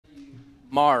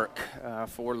Mark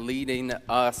for leading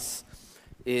us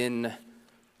in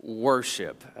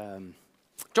worship.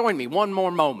 Join me one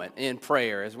more moment in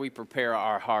prayer as we prepare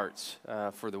our hearts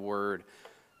for the Word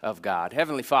of God.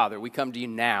 Heavenly Father, we come to you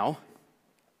now,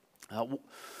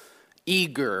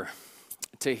 eager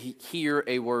to hear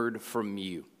a word from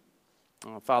you.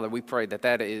 Father, we pray that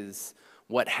that is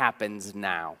what happens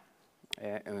now.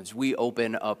 As we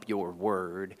open up your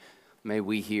Word, may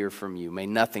we hear from you. May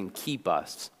nothing keep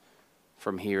us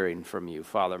from hearing from you.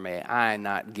 Father, may I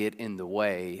not get in the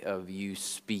way of you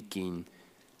speaking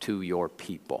to your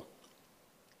people.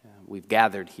 We've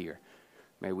gathered here.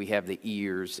 May we have the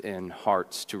ears and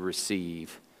hearts to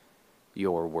receive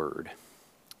your word.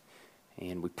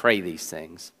 And we pray these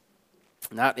things,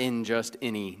 not in just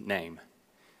any name.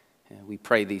 We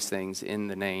pray these things in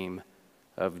the name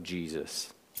of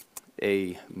Jesus.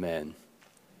 Amen.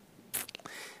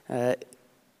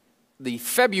 The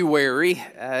February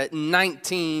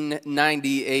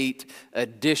 1998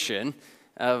 edition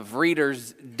of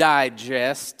Reader's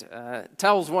Digest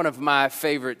tells one of my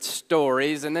favorite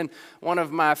stories, and then one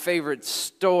of my favorite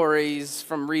stories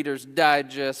from Reader's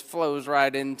Digest flows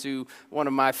right into one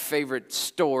of my favorite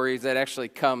stories that actually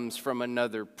comes from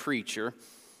another preacher.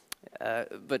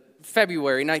 But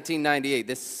February 1998,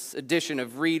 this edition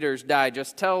of Reader's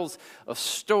Digest tells a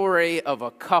story of a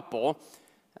couple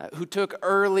who took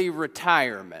early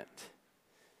retirement.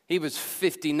 He was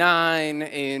 59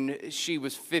 and she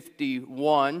was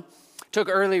 51. Took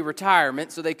early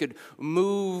retirement so they could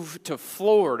move to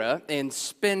Florida and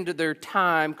spend their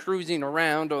time cruising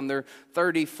around on their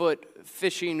 30-foot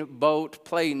fishing boat,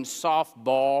 playing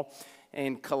softball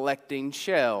and collecting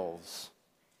shells.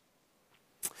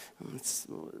 It's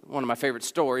one of my favorite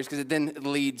stories because it then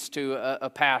leads to a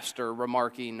pastor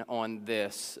remarking on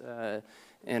this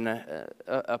in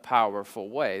a powerful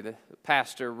way. The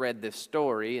pastor read this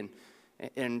story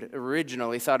and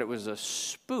originally thought it was a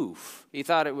spoof. He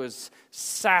thought it was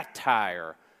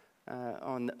satire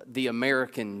on the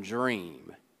American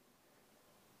dream.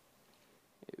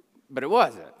 But it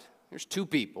wasn't. There's two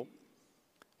people,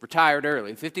 retired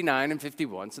early, 59 and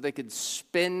 51, so they could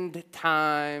spend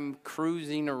time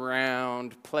cruising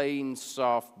around, playing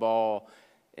softball,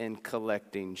 and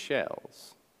collecting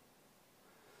shells.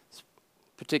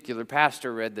 Particular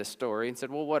pastor read this story and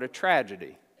said, well, what a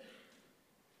tragedy.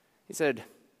 He said,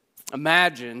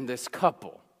 imagine this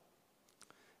couple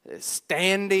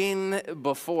standing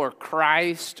before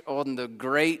Christ on the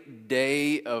great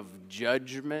day of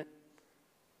judgment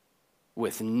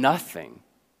with nothing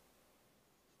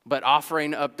but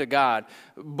offering up to God.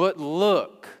 But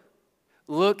look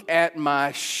at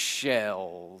my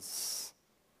shells.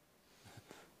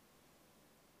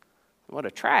 What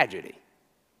a tragedy.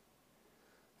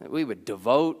 That we would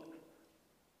devote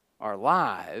our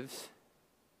lives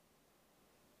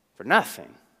for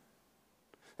nothing.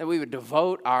 That we would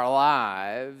devote our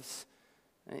lives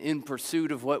in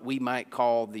pursuit of what we might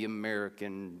call the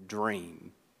American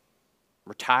dream.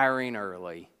 Retiring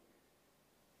early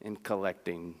and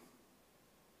collecting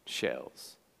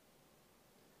shells.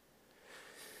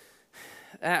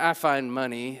 I find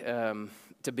money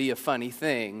to be a funny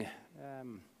thing.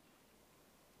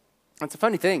 It's a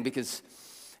funny thing because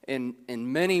in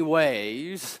many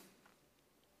ways,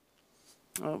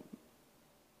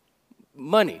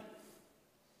 money,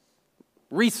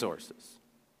 resources,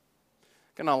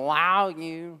 can allow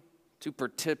you to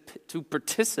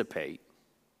participate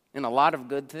in a lot of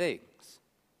good things.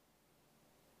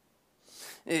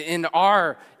 In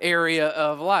our area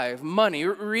of life, money,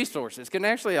 resources can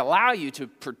actually allow you to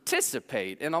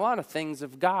participate in a lot of things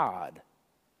of God.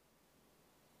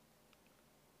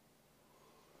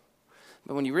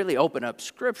 But when you really open up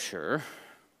Scripture,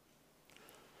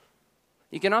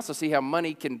 you can also see how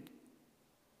money can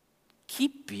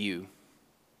keep you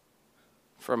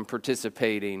from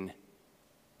participating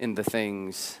in the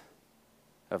things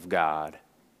of God.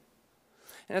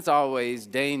 And it's always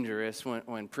dangerous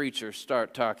when preachers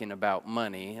start talking about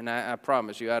money. And I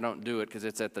promise you, I don't do it because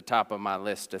it's at the top of my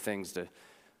list of things to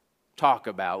talk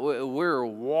about. We're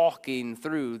walking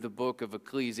through the book of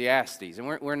Ecclesiastes, and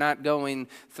we're not going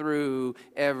through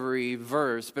every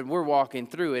verse, but we're walking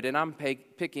through it, and I'm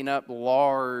picking up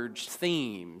large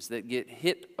themes that get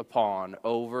hit upon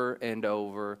over and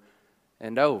over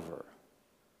and over.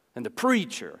 And the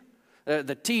preacher,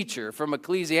 the teacher from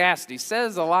Ecclesiastes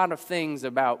says a lot of things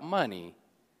about money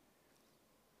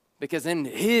because in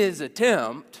his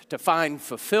attempt to find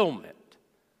fulfillment,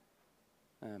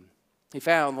 he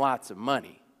found lots of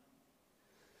money,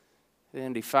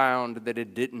 and he found that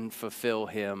it didn't fulfill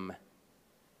him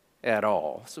at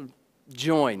all. So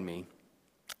join me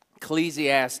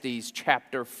Ecclesiastes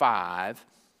chapter 5.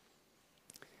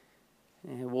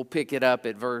 And we'll pick it up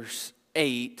at verse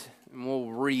 8, and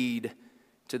we'll read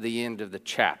to the end of the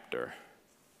chapter.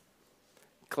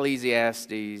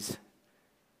 Ecclesiastes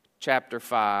chapter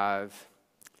 5,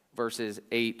 verses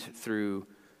 8 through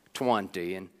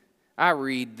 20. And I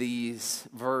read these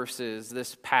verses,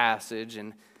 this passage,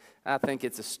 and I think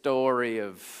it's a story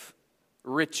of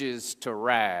riches to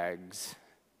rags.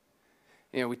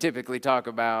 You know, we typically talk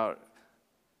about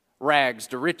rags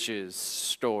to riches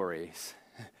stories.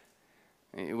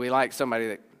 We like somebody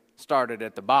that started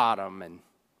at the bottom and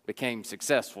became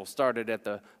successful, started at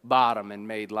the bottom and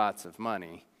made lots of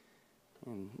money.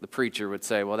 And the preacher would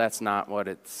say, well, that's not what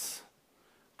it's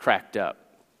cracked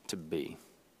up to be.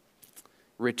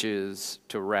 Riches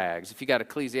to rags. If you got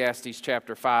Ecclesiastes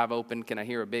chapter 5 open, can I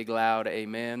hear a big loud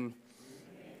amen?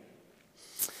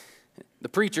 The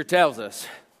preacher tells us,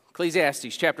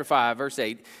 Ecclesiastes chapter 5, verse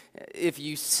 8, if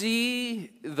you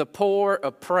see the poor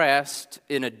oppressed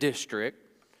in a district,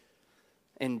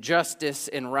 and justice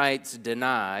and rights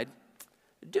denied,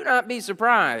 do not be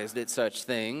surprised at such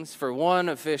things, for one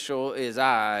official is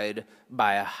eyed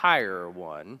by a higher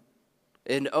one,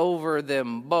 and over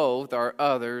them both are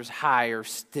others higher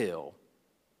still.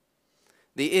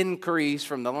 The increase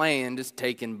from the land is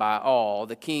taken by all.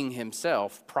 The king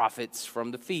himself profits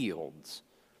from the fields.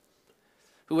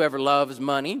 Whoever loves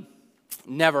money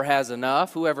never has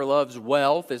enough. Whoever loves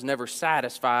wealth is never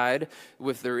satisfied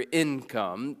with their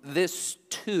income. This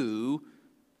too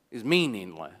is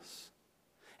meaningless.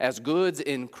 As goods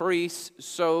increase,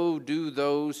 so do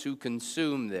those who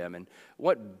consume them. And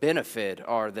what benefit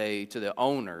are they to the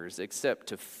owners except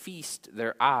to feast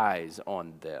their eyes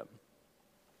on them?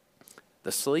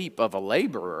 The sleep of a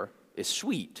laborer is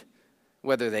sweet,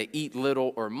 whether they eat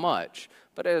little or much.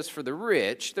 But as for the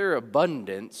rich, their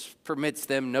abundance permits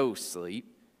them no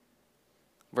sleep.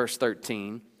 Verse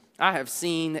 13, I have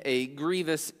seen a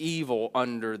grievous evil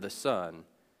under the sun,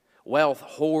 wealth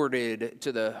hoarded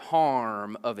to the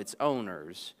harm of its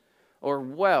owners, or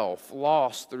wealth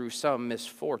lost through some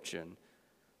misfortune,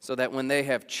 so that when they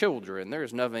have children, there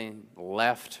is nothing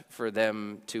left for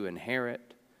them to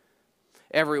inherit.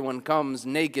 Everyone comes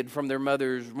naked from their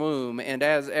mother's womb, and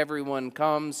as everyone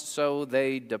comes, so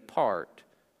they depart.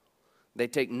 They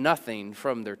take nothing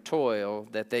from their toil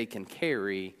that they can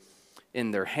carry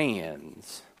in their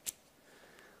hands.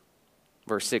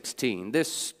 Verse 16,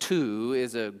 this too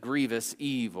is a grievous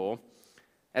evil.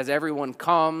 As everyone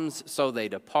comes, so they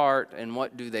depart, and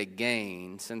what do they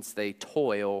gain, since they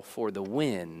toil for the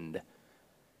wind?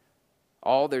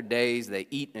 All their days they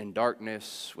eat in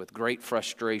darkness with great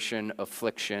frustration,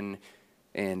 affliction,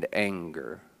 and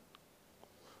anger.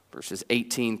 Verses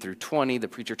 18 through 20, the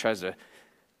preacher tries to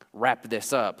wrap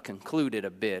this up, conclude it a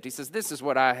bit. He says, this is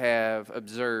what I have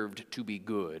observed to be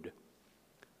good.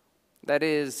 That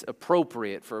is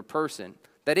appropriate for a person,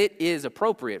 that it is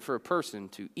appropriate for a person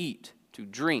to eat, to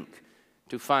drink,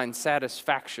 to find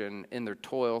satisfaction in their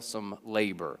toilsome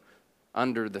labor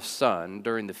under the sun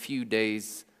during the few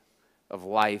days of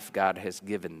life God has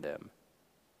given them.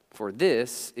 For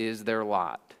this is their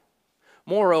lot.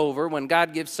 Moreover, when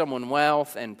God gives someone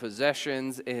wealth and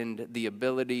possessions and the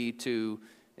ability to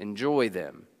enjoy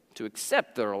them, to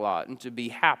accept their lot, and to be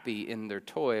happy in their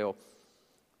toil,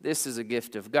 this is a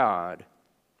gift of God.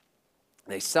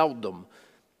 They seldom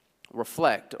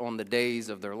reflect on the days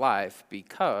of their life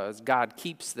because God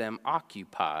keeps them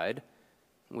occupied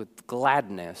with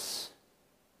gladness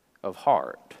of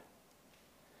heart.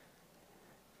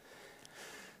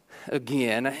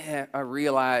 Again, I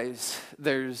realize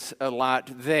there's a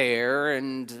lot there,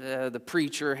 and the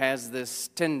preacher has this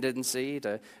tendency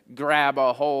to grab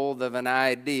a hold of an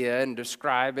idea and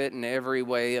describe it in every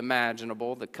way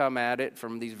imaginable, to come at it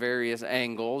from these various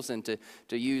angles, and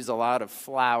to use a lot of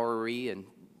flowery and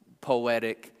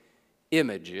poetic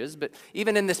images. But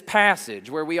even in this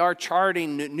passage where we are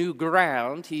charting new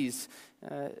ground, he's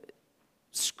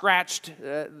scratched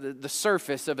the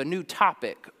surface of a new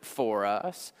topic for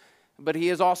us. But he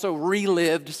has also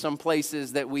relived some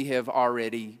places that we have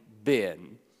already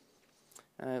been.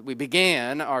 We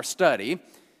began our study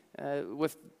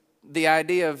with the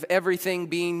idea of everything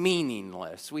being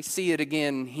meaningless. We see it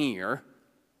again here.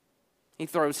 He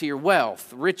throws here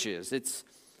wealth, riches. It's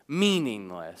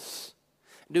meaningless.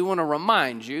 I do want to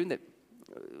remind you that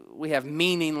we have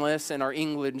meaningless in our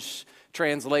English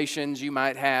translations. You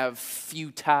might have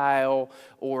futile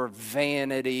or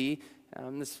vanity.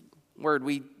 This word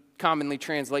we commonly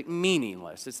translate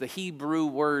meaningless. It's the Hebrew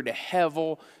word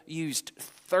hevel, used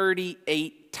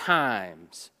 38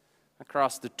 times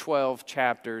across the 12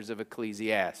 chapters of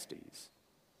Ecclesiastes.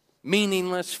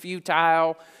 Meaningless,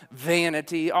 futile,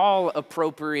 vanity, all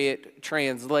appropriate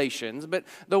translations. But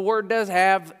the word does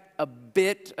have a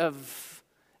bit of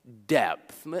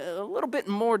depth, a little bit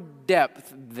more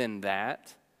depth than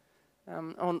that.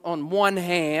 On one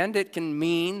hand, it can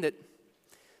mean that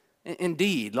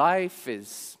indeed life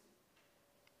is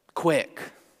quick.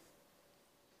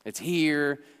 It's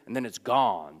here and then it's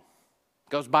gone. It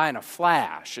goes by in a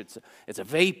flash. It's a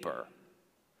vapor.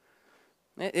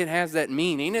 It has that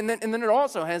meaning, and then it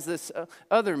also has this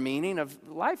other meaning of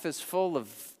life is full of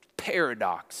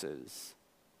paradoxes.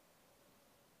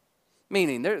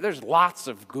 Meaning there's lots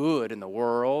of good in the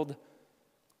world,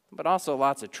 but also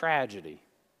lots of tragedy.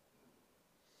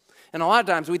 And a lot of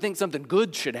times we think something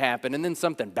good should happen, and then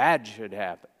something bad should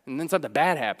happen, and then something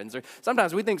bad happens. Or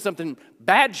sometimes we think something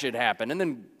bad should happen, and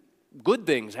then good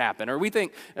things happen. Or we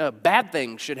think bad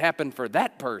things should happen for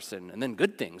that person, and then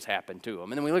good things happen to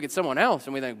them. And then we look at someone else,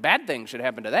 and we think bad things should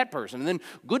happen to that person, and then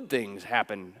good things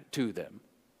happen to them.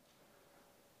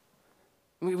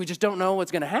 We just don't know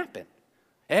what's going to happen.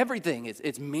 Everything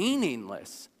it's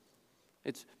meaningless.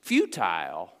 It's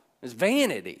futile. It's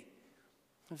vanity.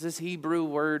 It's this Hebrew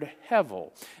word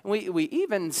hevel. We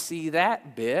even see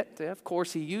that bit. Of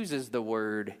course, he uses the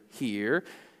word here.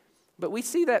 But we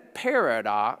see that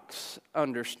paradox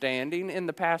understanding in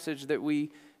the passage that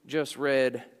we just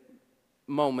read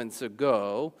moments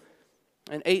ago.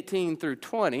 In 18 through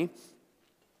 20,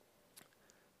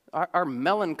 our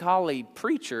melancholy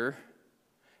preacher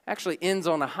actually ends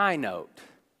on a high note.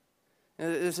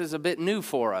 This is a bit new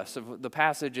for us of the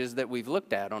passages that we've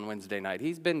looked at on Wednesday night.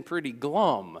 He's been pretty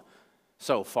glum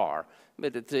so far.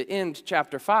 But at the end,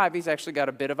 chapter 5, he's actually got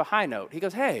a bit of a high note. He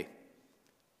goes, hey,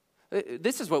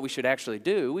 this is what we should actually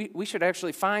do. We should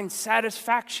actually find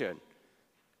satisfaction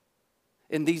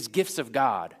in these gifts of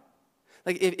God.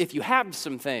 Like if you have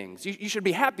some things, you should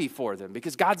be happy for them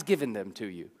because God's given them to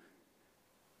you.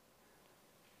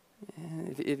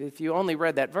 If you only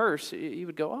read that verse, you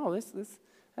would go, oh,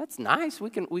 that's nice. We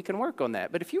can work on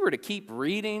that. But if you were to keep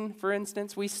reading, for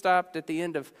instance, we stopped at the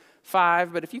end of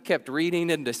 5, but if you kept reading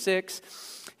into 6,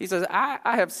 he says, I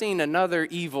have seen another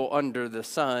evil under the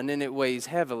sun, and it weighs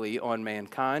heavily on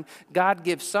mankind. God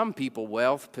gives some people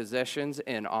wealth, possessions,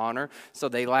 and honor, so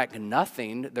they lack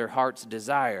nothing their hearts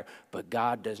desire. But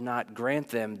God does not grant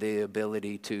them the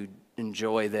ability to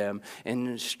enjoy them,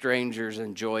 and strangers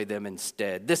enjoy them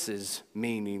instead. This is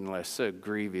meaningless, a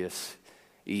grievous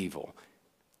evil.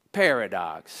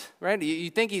 Paradox, right? You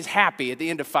think he's happy at the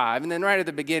end of 5, and then right at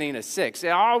the beginning of 6.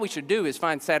 All we should do is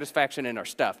find satisfaction in our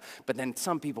stuff. But then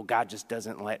some people, God just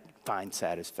doesn't find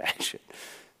satisfaction.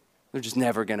 They're just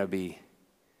never going to be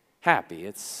happy.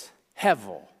 It's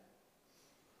hevel.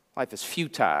 Life is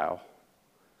futile.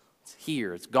 It's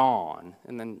here, it's gone,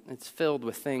 and then it's filled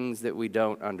with things that we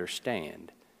don't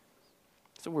understand.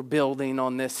 So we're building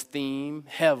on this theme,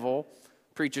 hevel.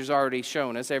 Preacher's already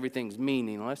shown us everything's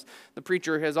meaningless. The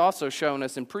preacher has also shown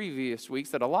us in previous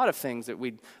weeks that a lot of things that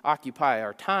we occupy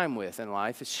our time with in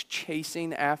life is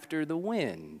chasing after the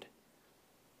wind.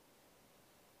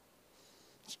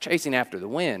 It's chasing after the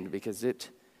wind because it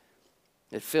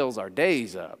fills our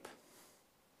days up.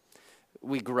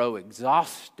 We grow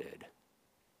exhausted,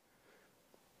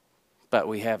 but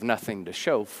we have nothing to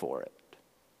show for it.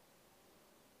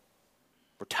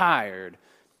 We're tired,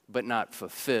 but not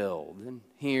fulfilled. And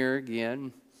here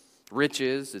again,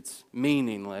 riches, it's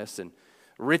meaningless, and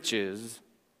riches,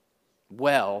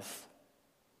 wealth,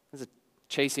 is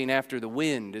chasing after the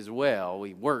wind as well.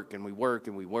 We work and we work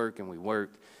and we work and we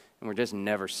work, and we're just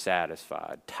never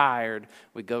satisfied. Tired,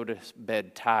 we go to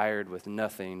bed tired with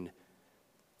nothing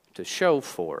to show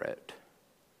for it.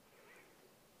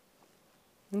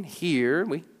 And here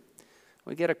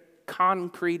we get a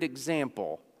concrete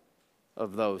example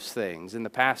of those things in the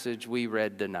passage we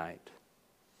read tonight.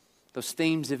 Those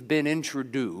themes have been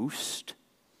introduced.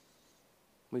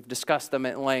 We've discussed them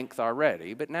at length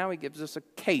already, but now he gives us a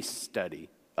case study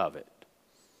of it.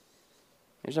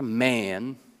 There's a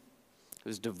man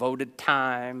who's devoted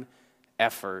time,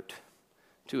 effort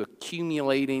to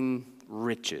accumulating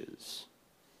riches.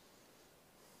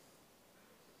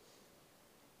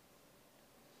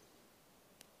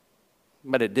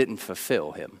 But it didn't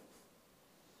fulfill him.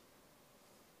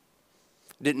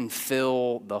 Didn't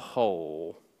fill the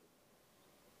hole.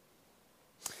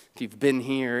 If you've been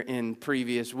here in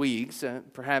previous weeks,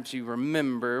 perhaps you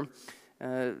remember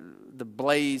the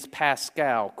Blaise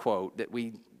Pascal quote that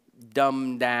we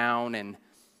dumb down and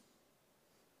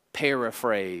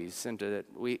paraphrase into that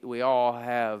we all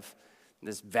have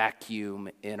this vacuum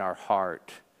in our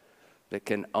heart that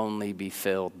can only be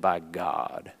filled by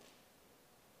God.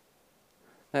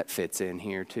 That fits in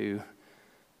here too.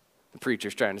 The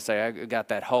preacher's trying to say, I got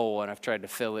that hole and I've tried to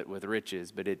fill it with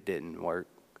riches, but it didn't work.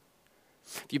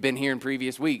 If you've been here in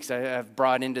previous weeks, I've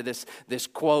brought into this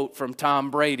quote from Tom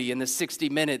Brady in the 60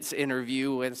 Minutes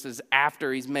interview. This is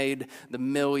after he's made the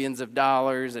millions of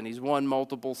dollars and he's won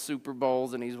multiple Super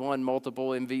Bowls and he's won multiple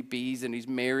MVPs and he's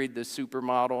married the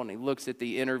supermodel, and he looks at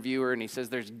the interviewer and he says,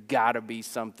 there's got to be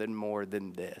something more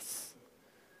than this.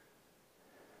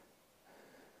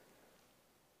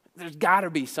 There's got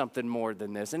to be something more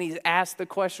than this. And he's asked the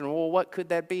question, well, what could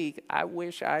that be? I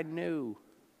wish I knew.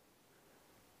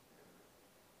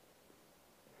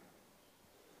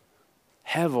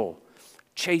 Hevel,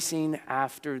 chasing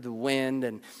after the wind.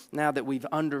 And now that we've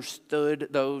understood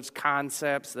those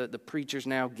concepts, the preacher's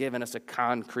now given us a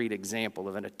concrete example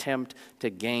of an attempt to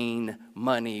gain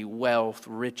money, wealth,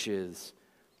 riches.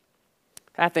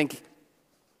 I think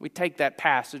we take that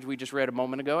passage we just read a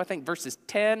moment ago. I think verses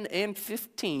 10 and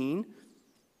 15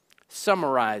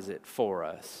 summarize it for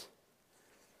us.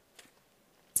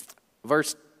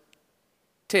 Verse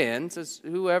 10 says,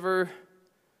 whoever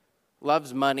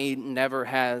loves money never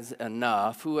has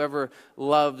enough. Whoever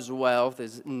loves wealth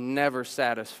is never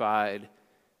satisfied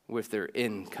with their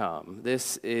income.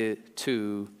 This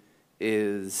too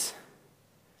is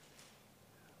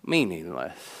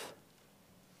meaningless.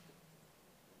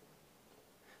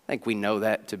 I think we know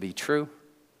that to be true.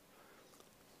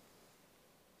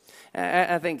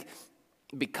 I think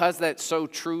because that's so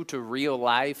true to real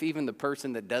life, even the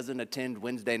person that doesn't attend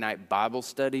Wednesday night Bible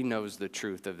study knows the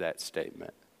truth of that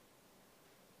statement.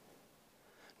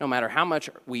 No matter how much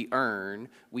we earn,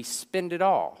 we spend it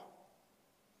all.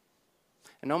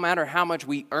 And no matter how much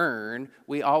we earn,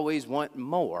 we always want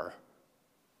more.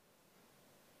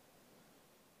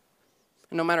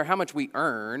 And no matter how much we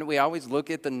earn, we always look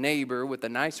at the neighbor with the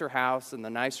nicer house and the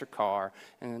nicer car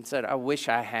and said, I wish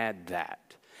I had that.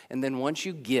 And then once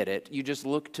you get it, you just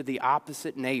look to the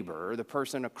opposite neighbor or the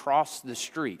person across the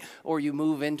street. Or you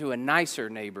move into a nicer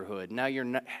neighborhood. Now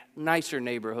your nicer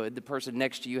neighborhood, the person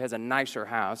next to you has a nicer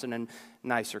house and a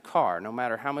nicer car. No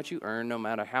matter how much you earn, no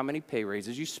matter how many pay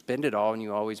raises, you spend it all and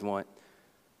you always want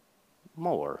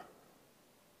more.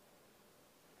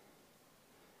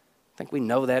 I think we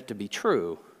know that to be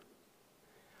true.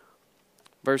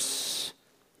 Verse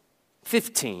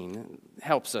 15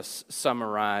 helps us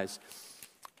summarize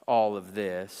all of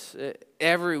this.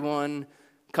 Everyone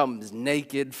comes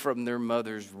naked from their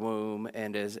mother's womb,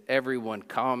 and as everyone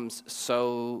comes,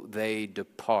 so they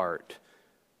depart.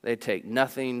 They take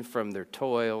nothing from their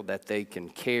toil that they can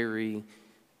carry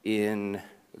in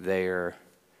their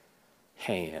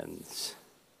hands.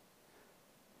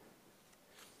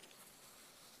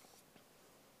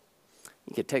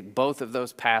 You could take both of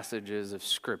those passages of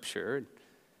Scripture.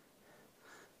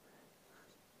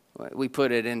 We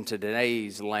put it into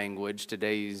today's language,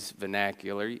 today's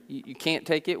vernacular. You can't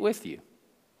take it with you.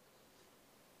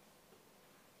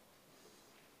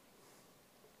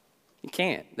 You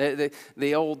can't.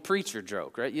 The old preacher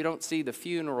joke, right? You don't see the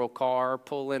funeral car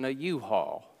pull in a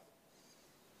U-Haul.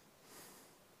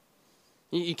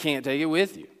 You can't take it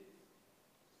with you.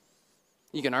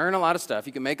 You can earn a lot of stuff.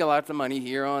 You can make a lot of money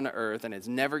here on earth, and it's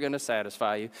never going to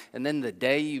satisfy you. And then the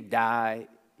day you die,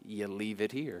 you leave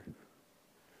it here.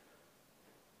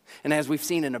 And as we've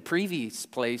seen in a previous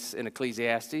place in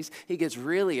Ecclesiastes, he gets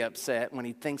really upset when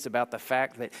he thinks about the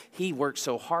fact that he worked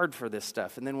so hard for this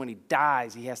stuff. And then when he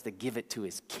dies, he has to give it to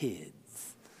his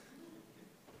kids.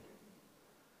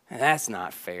 And that's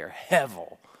not fair.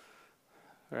 Hevel,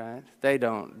 right? They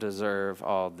don't deserve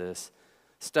all this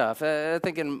stuff. I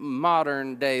think in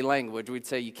modern day language, we'd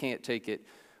say you can't take it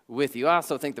with you. I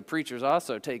also think the preacher's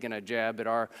also taking a jab at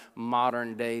our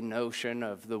modern day notion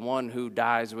of the one who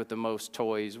dies with the most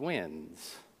toys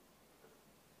wins.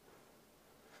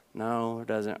 No, it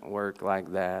doesn't work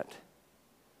like that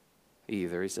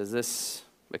either. He says this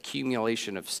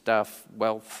accumulation of stuff,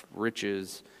 wealth,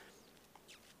 riches,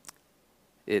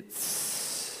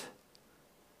 it's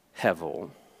hevel.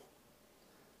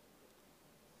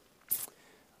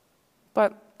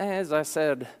 But as I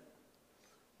said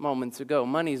moments ago,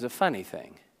 money's a funny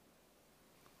thing.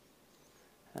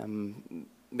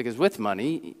 Because with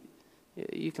money,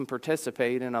 you can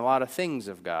participate in a lot of things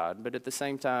of God, but at the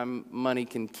same time, money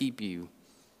can keep you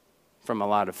from a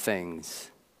lot of things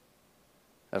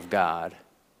of God.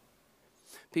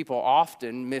 People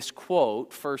often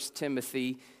misquote 1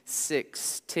 Timothy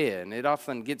 6:10. It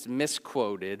often gets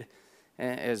misquoted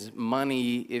as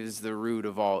money is the root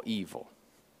of all evil.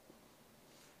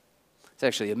 It's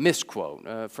actually a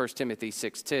misquote. 1 Timothy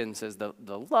 6:10 says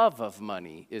the love of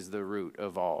money is the root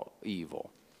of all evil.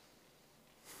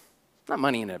 Not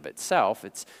money in and of itself.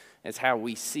 It's how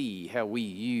we see, how we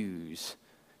use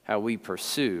how we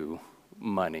pursue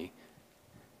money.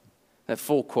 That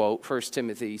full quote, 1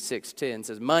 Timothy 6:10,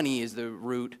 says, "Money is the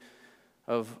root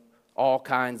of all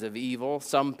kinds of evil.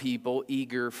 Some people,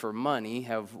 eager for money,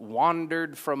 have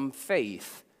wandered from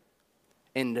faith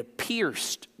and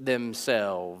pierced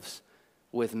themselves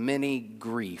with many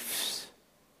griefs."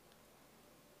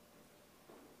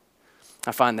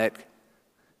 I find that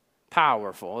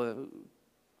powerful.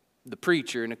 The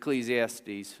preacher in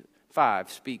Ecclesiastes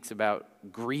 5 speaks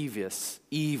about grievous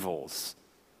evils.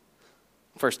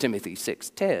 1 Timothy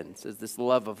 6:10 says this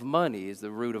love of money is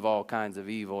the root of all kinds of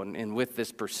evil. And with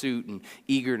this pursuit and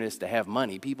eagerness to have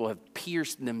money, people have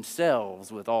pierced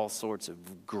themselves with all sorts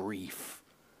of grief.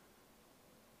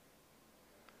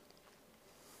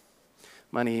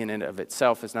 Money in and of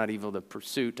itself is not evil. The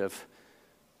pursuit of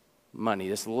money,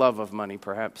 this love of money,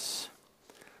 perhaps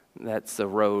that's the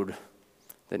road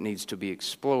that needs to be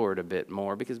explored a bit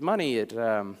more, because money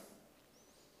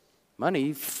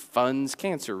funds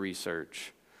cancer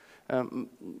research.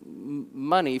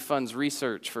 Money funds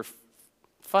research for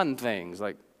fun things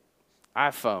like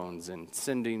iPhones and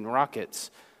sending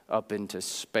rockets up into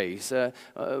space.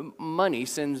 Money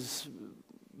sends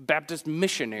Baptist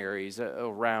missionaries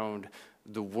around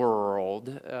the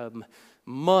world.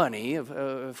 Money,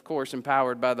 of course,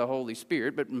 empowered by the Holy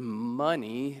Spirit, but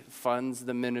money funds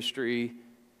the ministry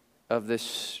of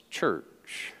this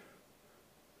church.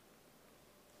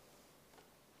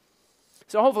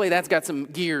 So hopefully that's got some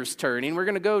gears turning. We're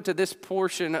going to go to this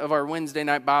portion of our Wednesday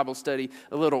night Bible study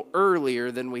a little earlier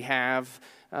than we have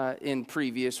in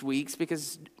previous weeks,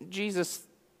 because Jesus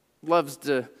loves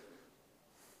to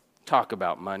talk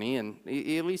about money, and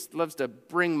he at least loves to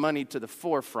bring money to the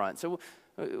forefront. So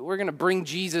we're going to bring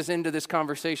Jesus into this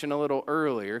conversation a little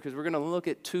earlier, because we're going to look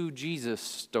at two Jesus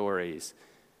stories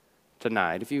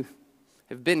tonight. If you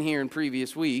have been here in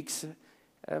previous weeks,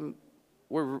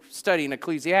 we're studying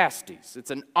Ecclesiastes.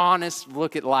 It's an honest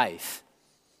look at life.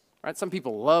 Right? Some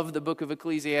people love the book of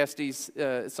Ecclesiastes.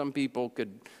 Some people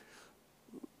could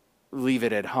leave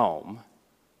it at home.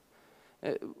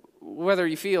 Whether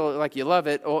you feel like you love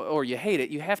it or you hate it,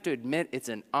 you have to admit it's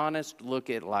an honest look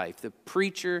at life. The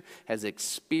preacher has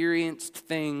experienced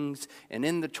things, and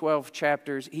in the 12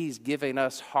 chapters, he's giving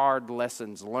us hard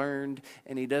lessons learned,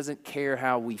 and he doesn't care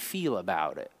how we feel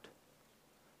about it.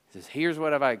 He says, here's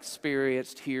what I've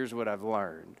experienced, here's what I've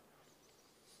learned.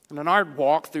 And in our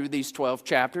walk through these 12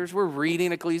 chapters, we're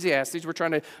reading Ecclesiastes. We're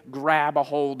trying to grab a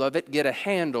hold of it, get a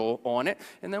handle on it,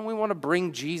 and then we want to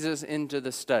bring Jesus into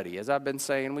the study. As I've been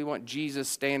saying, we want Jesus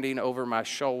standing over my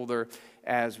shoulder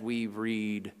as we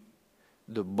read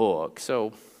the book.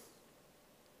 So,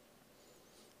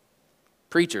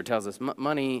 preacher tells us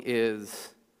money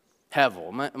is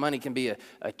hevel. Money can be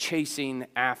a chasing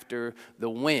after the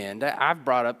wind. I've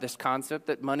brought up this concept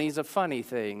that money's a funny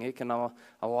thing. It can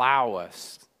allow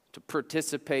us to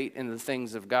participate in the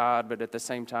things of God, but at the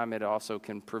same time, it also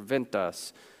can prevent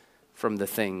us from the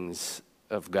things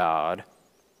of God.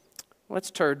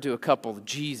 Let's turn to a couple of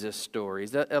Jesus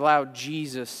stories that allow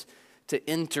Jesus to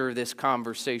enter this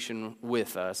conversation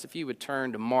with us. If you would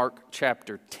turn to Mark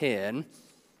chapter 10.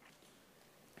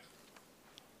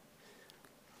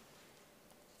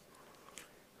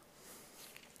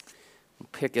 We'll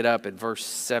pick it up at verse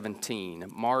 17.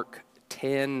 Mark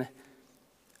 10,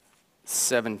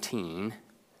 17.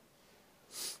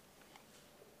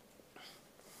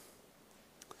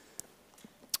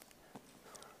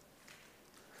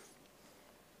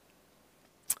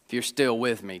 If you're still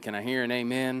with me, can I hear an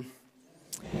amen?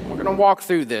 We're going to walk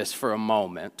through this for a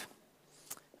moment.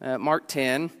 Mark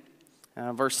 10,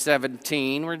 verse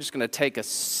 17. We're just going to take a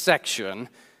section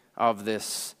of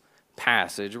this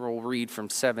passage. We'll read from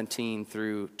 17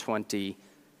 through 22.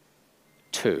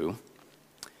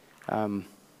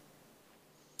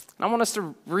 I want us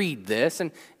to read this,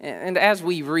 and as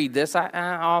we read this,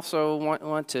 I also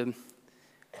want to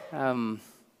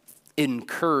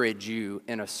encourage you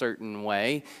in a certain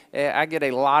way. I get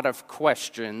a lot of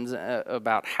questions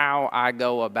about how I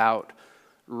go about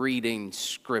reading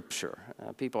Scripture.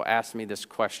 People ask me this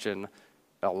question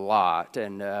a lot,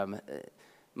 and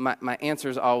my answer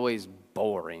is always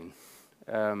boring.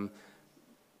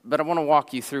 But I want to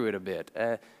walk you through it a bit.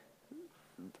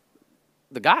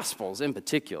 The Gospels in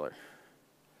particular.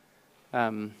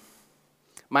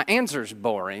 My answer's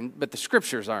boring, but the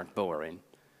Scriptures aren't boring.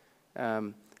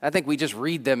 I think we just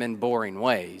read them in boring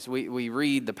ways. We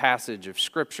read the passage of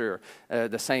Scripture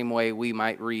the same way we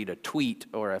might read a tweet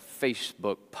or a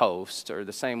Facebook post, or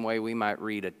the same way we might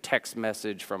read a text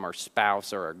message from our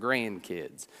spouse or our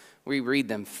grandkids. We read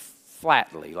them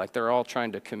flatly, like they're all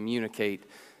trying to communicate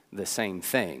the same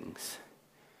things.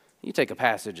 You take a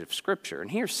passage of Scripture,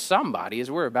 and here's somebody, as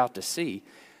we're about to see,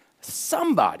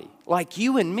 somebody like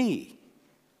you and me,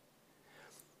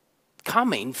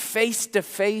 coming face to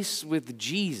face with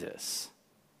Jesus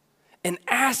and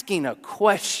asking a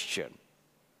question.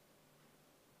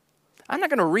 I'm not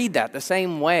going to read that the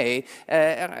same way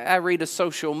I read a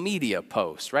social media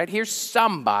post, right? Here's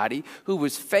somebody who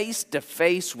was face to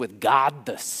face with God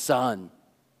the Son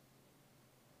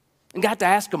and got to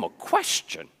ask him a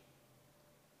question.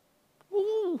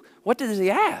 Ooh, what does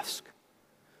he ask?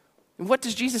 And what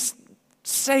does Jesus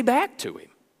say back to him?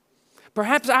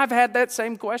 Perhaps I've had that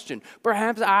same question.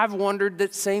 Perhaps I've wondered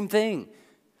that same thing.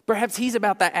 Perhaps he's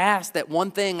about to ask that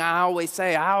one thing I always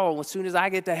say, as soon as I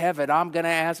get to heaven, I'm going to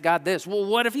ask God this. Well,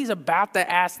 what if he's about to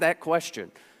ask that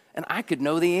question? And I could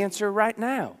know the answer right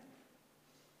now.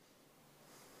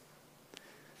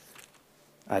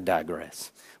 I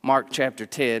digress. Mark chapter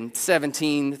 10,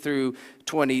 17 through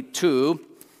 22.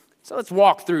 So let's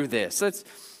walk through this.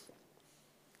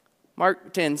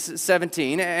 Mark 10,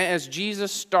 17. As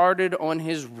Jesus started on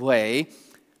his way,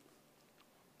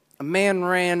 a man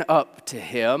ran up to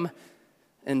him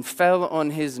and fell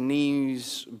on his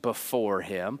knees before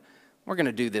him. We're going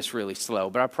to do this really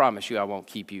slow, but I promise you I won't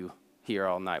keep you here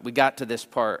all night. We got to this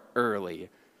part early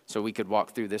so we could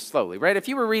walk through this slowly, right? If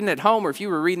you were reading at home or if you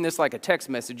were reading this like a text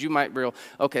message, you might realize,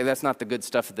 okay, that's not the good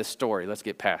stuff of this story. Let's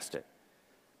get past it.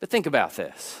 But think about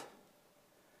this.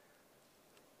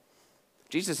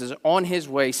 Jesus is on his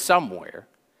way somewhere,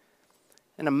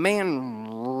 and a man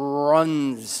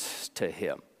runs to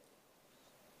him.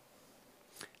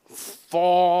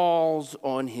 Falls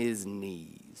on his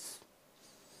knees.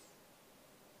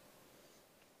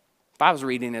 If I was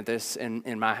reading at this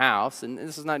in my house, and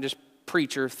this is not just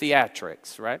preacher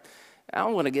theatrics, right? I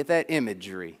want to get that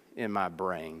imagery in my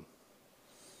brain.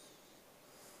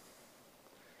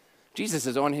 Jesus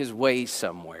is on his way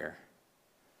somewhere,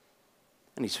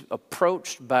 and he's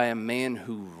approached by a man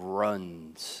who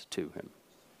runs to him.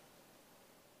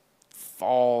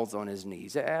 Falls on his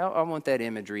knees. I want that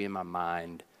imagery in my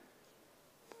mind.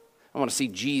 I want to see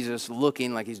Jesus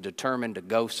looking like he's determined to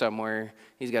go somewhere.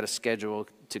 He's got a schedule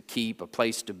to keep, a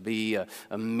place to be,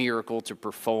 a miracle to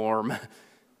perform.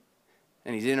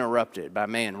 And he's interrupted by a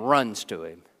man runs to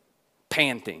him,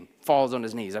 panting, falls on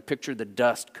his knees. I picture the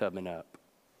dust coming up.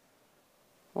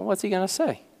 Well, what's he going to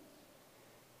say?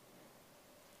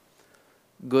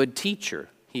 Good teacher,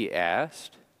 he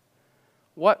asked,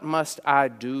 what must I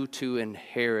do to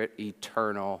inherit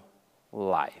eternal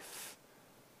life?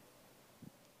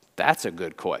 That's a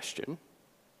good question.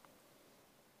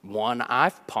 One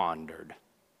I've pondered,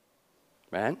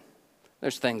 right?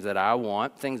 There's things that I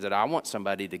want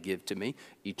somebody to give to me.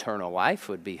 Eternal life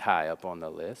would be high up on the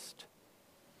list.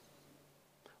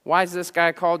 Why is this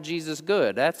guy called Jesus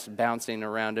good? That's bouncing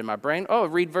around in my brain. Oh,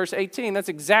 read verse 18. That's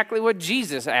exactly what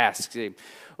Jesus asks him.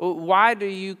 Why do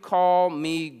you call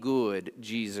me good?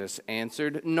 Jesus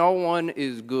answered. No one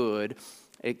is good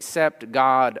except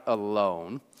God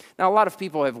alone. Now, a lot of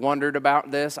people have wondered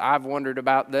about this. I've wondered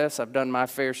about this. I've done my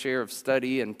fair share of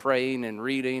study and praying and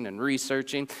reading and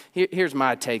researching. Here's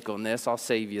my take on this. I'll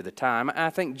save you the time.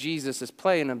 I think Jesus is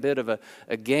playing a bit of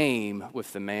a game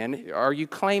with the man. Are you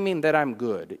claiming that I'm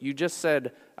good? You just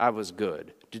said I was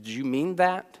good. Did you mean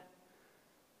that?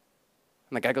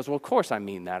 And the guy goes, well, of course I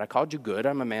mean that. I called you good.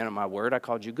 I'm a man of my word. I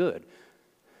called you good.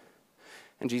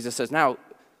 And Jesus says, now,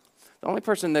 the only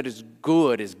person that is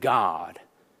good is God.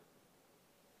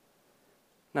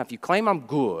 Now, if you claim I'm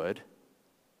good,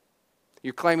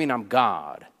 you're claiming I'm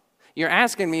God. You're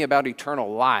asking me about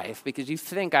eternal life because you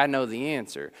think I know the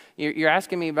answer. You're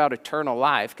asking me about eternal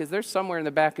life because there's somewhere in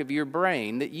the back of your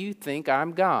brain that you think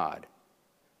I'm God.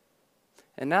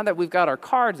 And now that we've got our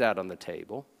cards out on the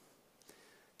table,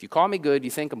 if you call me good, you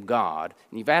think I'm God,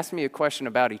 and you've asked me a question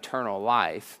about eternal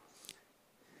life,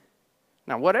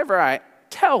 now whatever I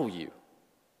tell you,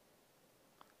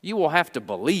 you will have to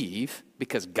believe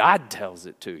because God tells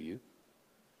it to you,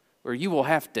 or you will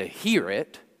have to hear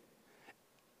it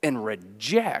and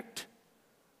reject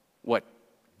what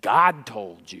God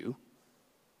told you,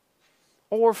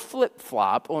 or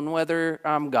flip-flop on whether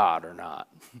I'm God or not.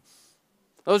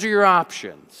 Those are your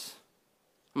options.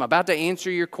 I'm about to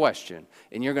answer your question,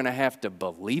 and you're going to have to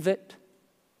believe it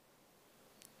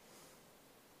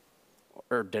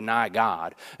or deny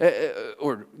God,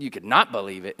 or you could not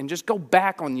believe it and just go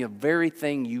back on the very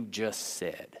thing you just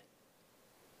said.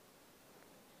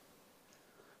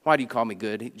 Why do you call me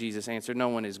good? Jesus answered, no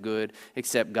one is good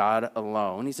except God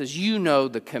alone. He says, you know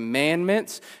the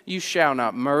commandments. You shall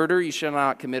not murder. You shall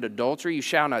not commit adultery. You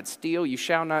shall not steal. You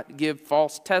shall not give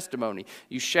false testimony.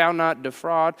 You shall not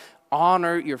defraud.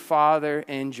 Honor your father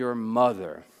and your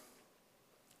mother.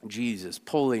 Jesus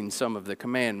pulling some of the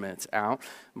commandments out.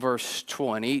 Verse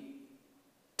 20,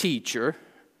 teacher,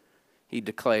 he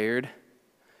declared,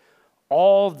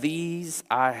 all these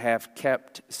I have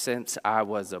kept since I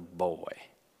was a boy.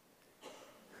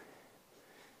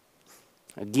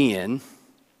 Again,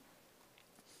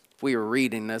 if we were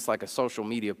reading this like a social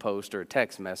media post or a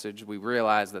text message, we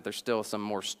realize that there's still some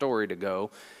more story to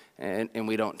go, and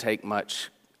we don't take much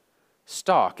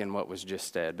stock in what was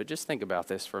just said. But just think about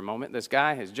this for a moment. This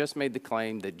guy has just made the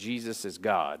claim that Jesus is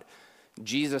God.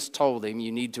 Jesus told him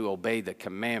you need to obey the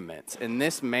commandments. And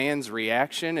this man's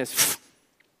reaction is,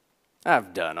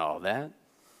 I've done all that.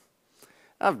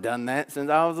 I've done that since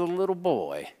I was a little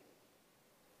boy.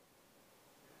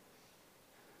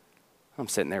 I'm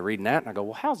sitting there reading that, and I go,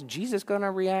 well, how's Jesus going to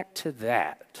react to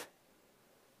that?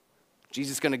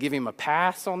 Jesus going to give him a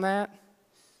pass on that?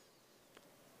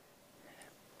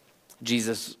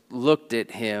 Jesus looked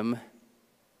at him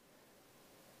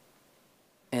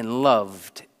and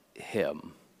loved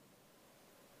him.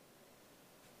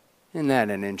 Isn't that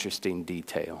an interesting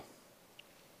detail?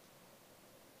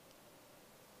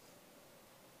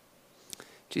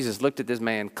 Jesus looked at this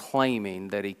man claiming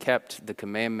that he kept the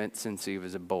commandments since he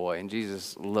was a boy, and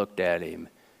Jesus looked at him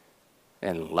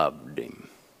and loved him.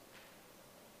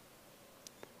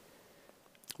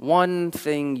 One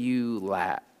thing you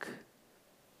lack,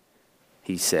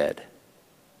 he said.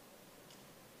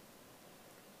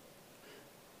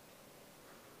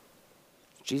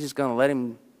 Is Jesus going to let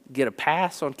him get a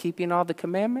pass on keeping all the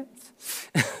commandments?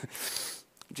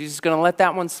 Jesus is going to let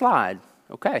that one slide.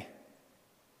 Okay.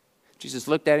 Jesus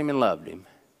looked at him and loved him.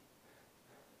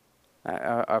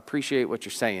 I appreciate what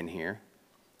you're saying here.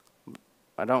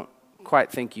 I don't quite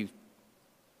think you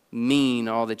mean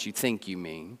all that you think you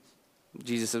mean.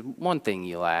 Jesus says, one thing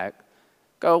you lack.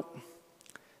 Go,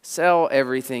 sell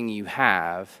everything you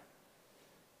have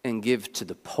and give to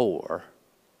the poor,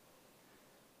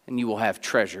 and you will have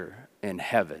treasure in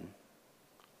heaven.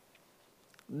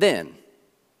 Then,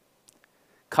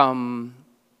 come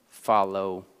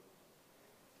follow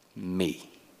me.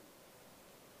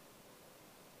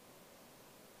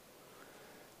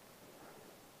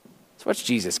 So what's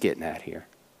Jesus getting at here?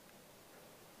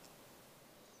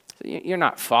 So you're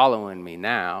not following me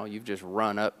now. You've just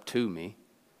run up to me,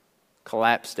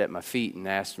 collapsed at my feet, and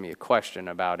asked me a question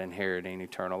about inheriting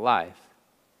eternal life.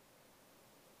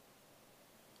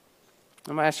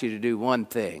 I'm going to ask you to do one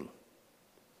thing.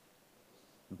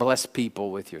 Bless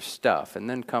people with your stuff, and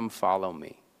then come follow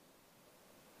me.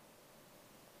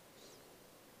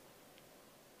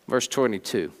 Verse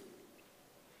 22.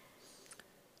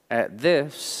 At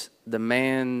this, the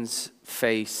man's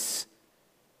face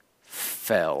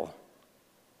fell.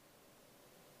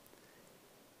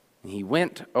 And he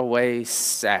went away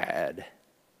sad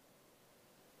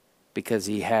because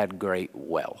he had great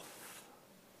wealth.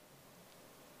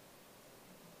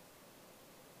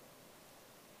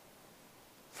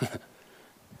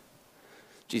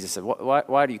 Jesus said,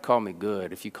 why do you call me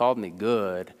good? If you called me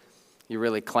good, you're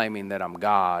really claiming that I'm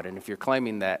God. And if you're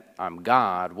claiming that I'm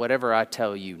God, whatever I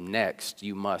tell you next,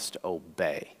 you must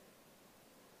obey.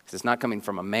 Because it's not coming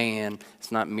from a man.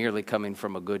 It's not merely coming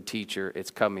from a good teacher.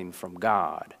 It's coming from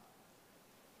God.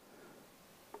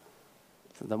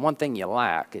 So the one thing you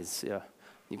lack is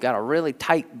you've got a really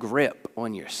tight grip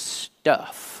on your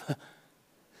stuff.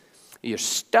 Your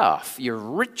stuff, your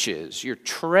riches, your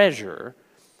treasure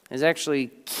is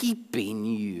actually keeping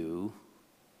you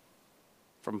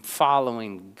from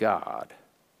following God.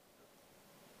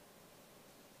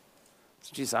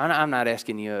 So Jesus, I'm not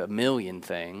asking you a million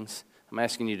things. I'm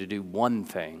asking you to do one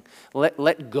thing.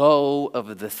 Let go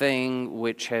of the thing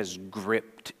which has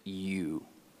gripped you.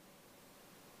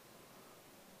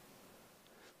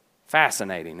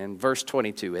 Fascinating. In verse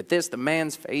 22, at this the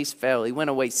man's face fell. He went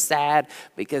away sad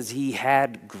because he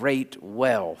had great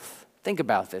wealth. Think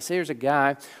about this. Here's a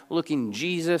guy looking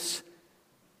Jesus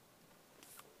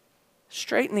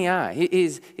straight in the eye.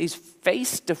 He's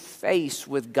face to face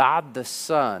with God the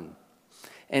Son.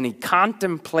 And he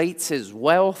contemplates his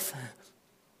wealth.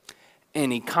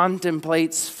 And he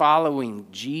contemplates following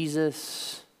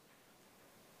Jesus.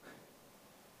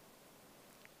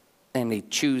 And he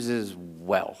chooses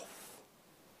wealth.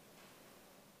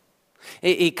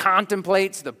 He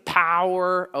contemplates the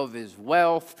power of his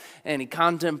wealth, and he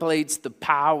contemplates the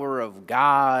power of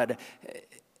God,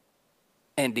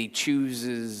 and he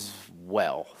chooses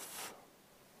wealth.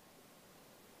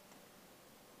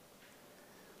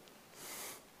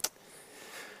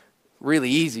 Really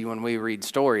easy when we read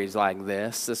stories like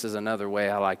this. This is another way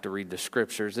I like to read the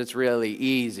scriptures. It's really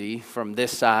easy from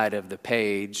this side of the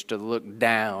page to look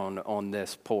down on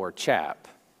this poor chap.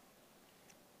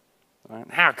 Right?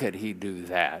 How could he do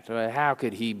that? How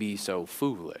could he be so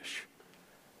foolish?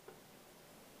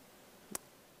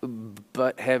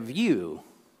 But have you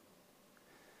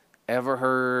ever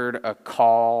heard a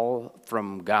call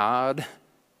from God?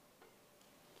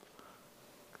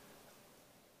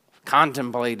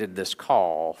 Contemplated this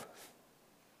call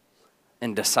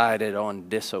and decided on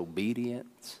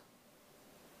disobedience?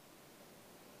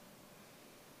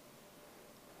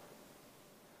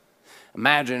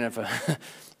 Imagine if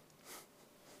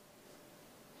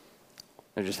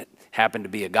there just happened to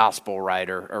be a gospel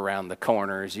writer around the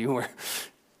corner as you were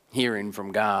hearing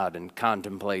from God and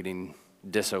contemplating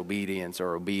disobedience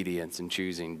or obedience and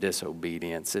choosing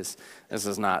disobedience. This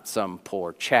is not some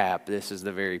poor chap. This is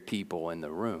the very people in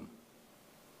the room.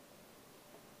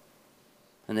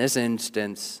 In this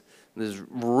instance, this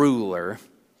ruler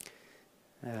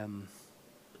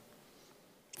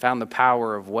found the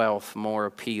power of wealth more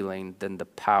appealing than the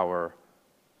power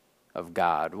of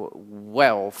God.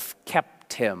 Wealth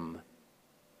kept him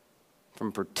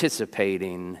from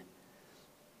participating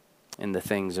in the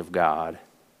things of God.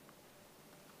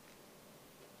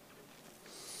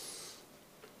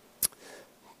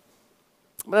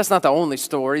 But that's not the only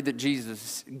story that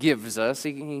Jesus gives us.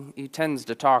 He tends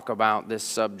to talk about this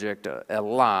subject a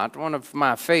lot. One of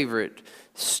my favorite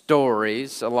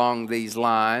stories along these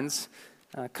lines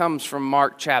comes from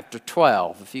Mark chapter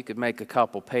 12. If you could make a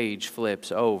couple page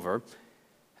flips over.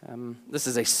 This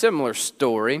is a similar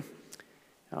story,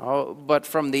 but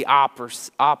from the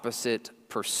opposite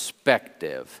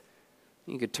perspective.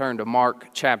 You could turn to Mark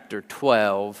chapter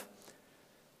 12,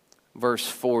 verse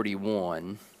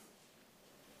 41.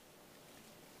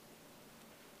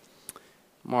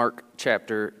 Mark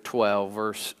chapter 12,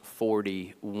 verse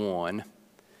 41.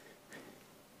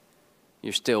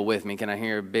 You're still with me. Can I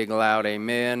hear a big loud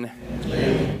amen?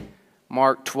 Amen.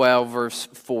 Mark 12, verse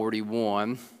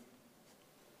 41.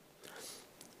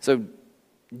 So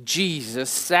Jesus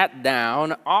sat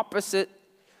down opposite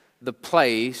the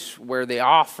place where the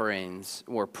offerings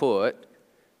were put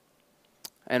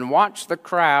and watched the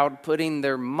crowd putting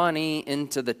their money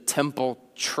into the temple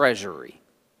treasury.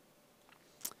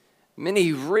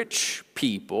 Many rich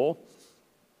people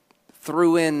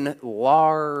threw in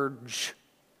large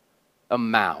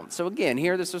amounts. So again,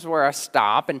 here, this is where I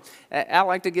stop, and I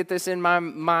like to get this in my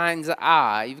mind's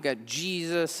eye. You've got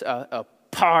Jesus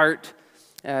apart,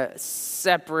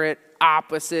 separate,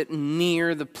 opposite,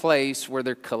 near the place where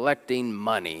they're collecting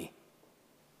money.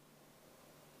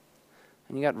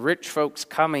 And you got rich folks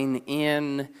coming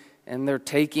in, and they're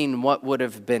taking what would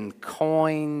have been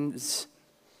coins,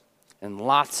 and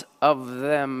lots of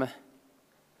them,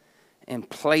 and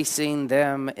placing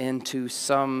them into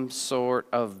some sort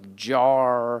of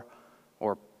jar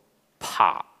or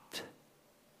pot.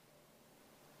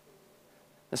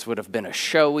 This would have been a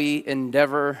showy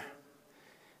endeavor.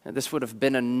 This would have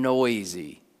been a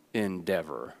noisy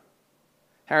endeavor.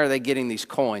 How are they getting these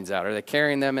coins out? Are they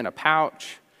carrying them in a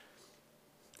pouch?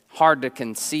 Hard to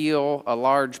conceal a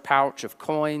large pouch of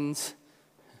coins.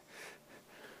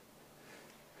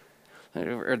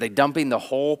 Are they dumping the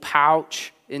whole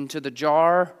pouch into the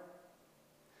jar?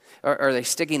 Or are they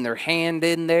sticking their hand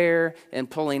in there and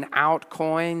pulling out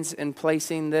coins and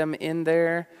placing them in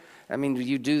there? I mean,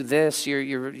 you do this,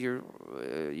 you're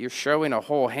showing a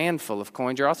whole handful of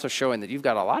coins. You're also showing that you've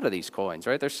got a lot of these coins,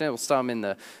 right? There's still some in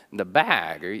the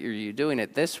bag. Are you doing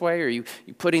it this way? Or are you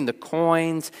putting the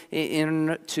coins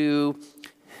into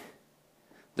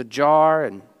the jar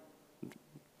and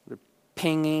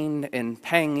pinging and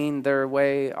panging their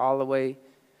way all the way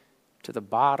to the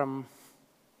bottom?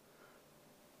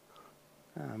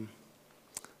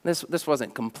 This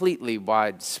wasn't completely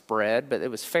widespread, but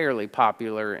it was fairly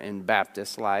popular in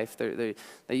Baptist life. They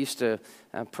used to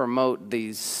promote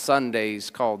these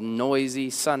Sundays called noisy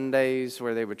Sundays,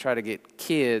 where they would try to get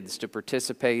kids to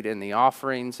participate in the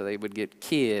offering. So they would get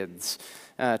kids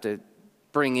to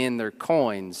bring in their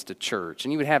coins to church.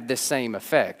 And you would have this same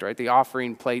effect, right? The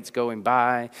offering plates going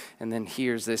by, and then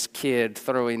here's this kid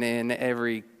throwing in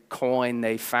every coin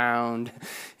they found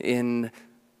in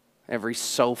every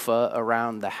sofa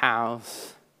around the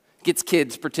house. Gets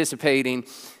kids participating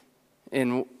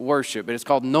in worship, but it's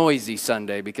called Noisy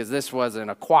Sunday because this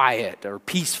wasn't a quiet or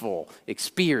peaceful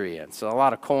experience. So a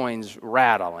lot of coins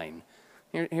rattling.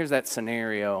 Here's that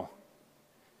scenario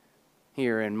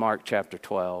here in Mark chapter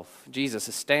 12. Jesus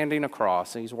is standing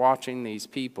across, and he's watching these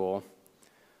people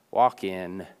walk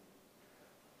in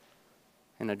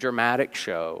a dramatic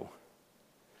show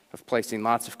of placing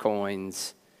lots of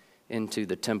coins into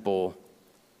the temple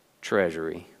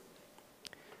treasury.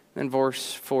 Then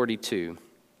verse 42.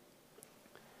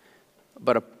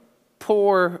 But a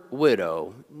poor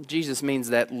widow, Jesus means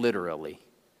that literally.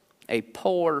 A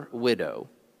poor widow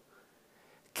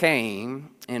came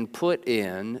and put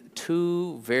in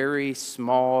 2 very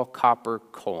small copper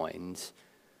coins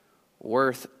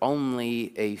worth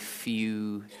only a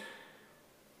few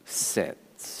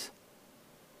cents.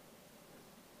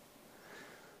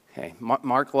 Okay,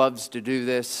 Mark loves to do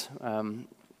this.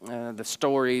 The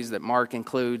stories that Mark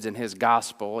includes in his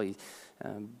gospel, he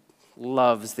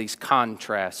loves these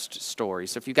contrast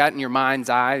stories. So if you've got in your mind's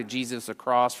eye Jesus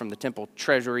across from the temple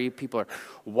treasury, people are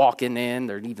walking in,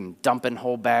 they're even dumping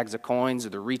whole bags of coins, or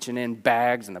they're reaching in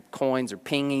bags and the coins are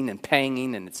pinging and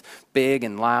panging, and it's big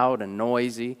and loud and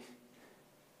noisy.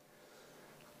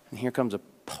 And here comes a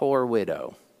poor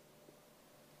widow.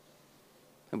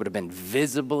 It would have been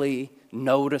visibly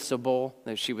noticeable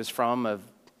that she was from a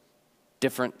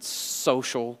different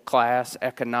social class,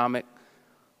 economic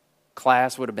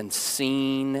class, would have been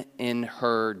seen in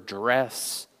her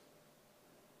dress,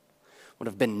 would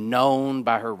have been known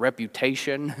by her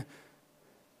reputation.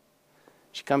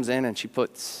 She comes in and she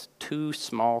puts 2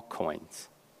 small coins.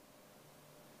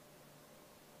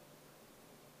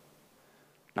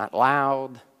 Not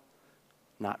loud,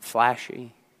 not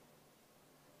flashy.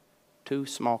 2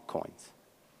 small coins.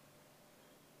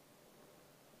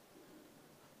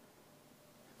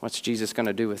 What's Jesus going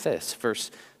to do with this? Verse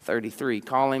 33,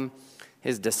 calling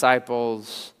his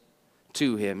disciples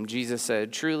to him, Jesus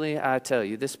said, "Truly I tell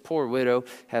you, this poor widow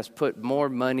has put more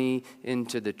money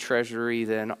into the treasury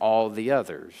than all the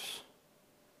others."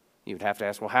 You would have to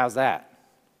ask, well, how's that?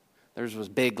 Theirs was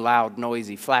big, loud,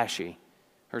 noisy, flashy.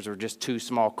 Hers were just 2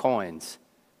 small coins.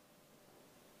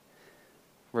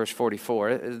 Verse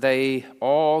 44, they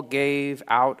all gave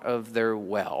out of their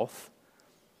wealth,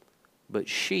 but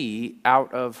she,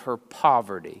 out of her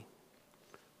poverty,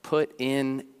 put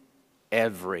in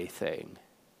everything,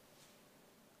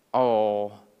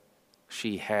 all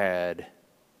she had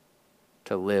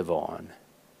to live on.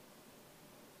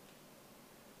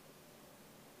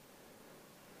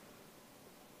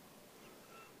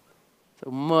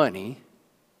 So money,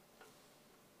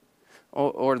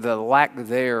 or the lack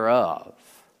thereof,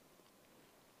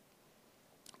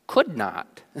 could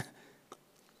not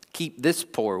keep this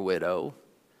poor widow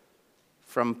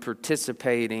from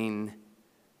participating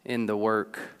in the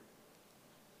work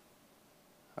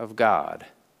of God.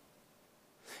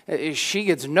 She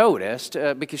gets noticed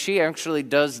because she actually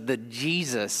does the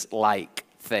Jesus-like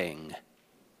thing.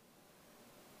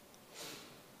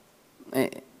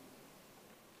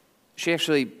 She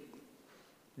actually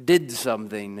did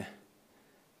something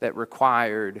that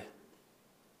required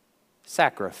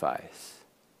sacrifice.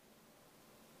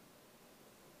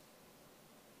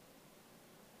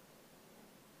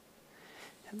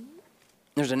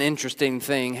 There's an interesting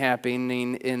thing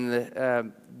happening in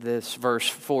this verse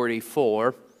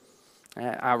 44.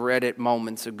 I read it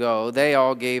moments ago. They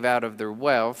all gave out of their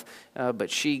wealth,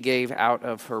 but she gave out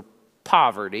of her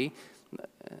poverty.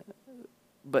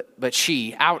 But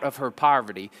she, out of her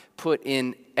poverty, put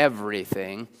in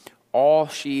everything, all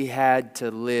she had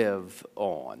to live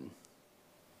on.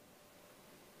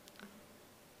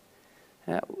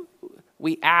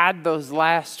 We add those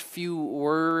last few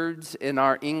words in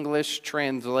our English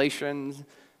translations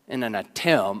in an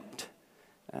attempt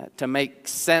to make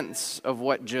sense of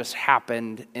what just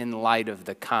happened in light of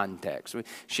the context.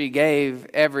 She gave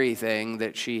everything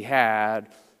that she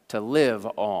had to live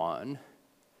on.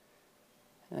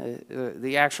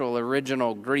 The actual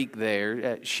original Greek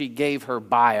there, she gave her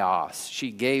bios.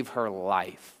 She gave her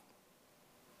life.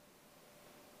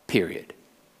 Period.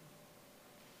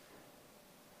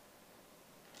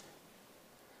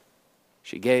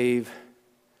 She gave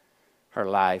her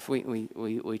life.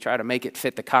 We try to make it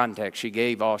fit the context. She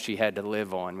gave all she had to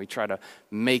live on. We try to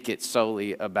make it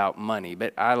solely about money.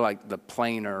 But I like the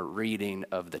plainer reading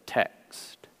of the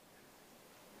text.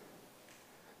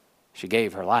 She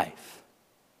gave her life.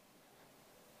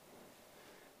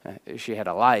 She had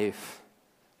a life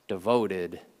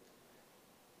devoted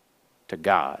to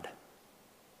God.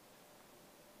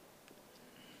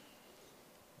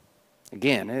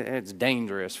 Again, it's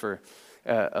dangerous for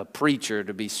a preacher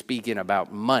to be speaking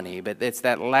about money, but it's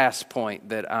that last point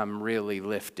that I'm really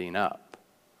lifting up.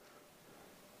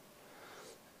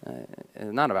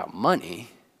 It's not about money.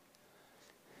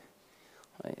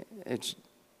 It's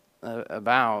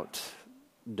about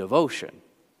devotion.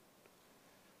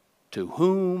 To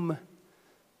whom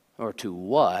or to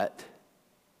what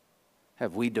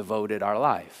have we devoted our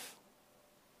life?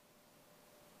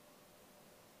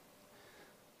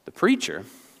 The preacher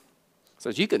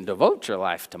says you can devote your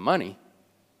life to money,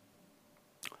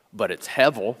 but it's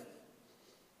hevel.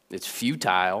 It's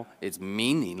futile. It's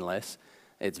meaningless.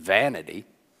 It's vanity.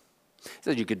 He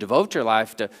says you could devote your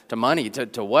life to money,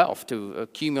 to wealth, to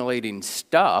accumulating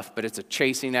stuff, but it's a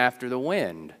chasing after the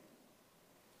wind.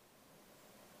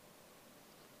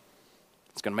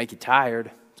 It's going to make you tired.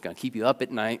 It's going to keep you up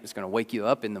at night. It's going to wake you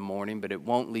up in the morning, but it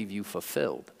won't leave you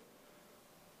fulfilled.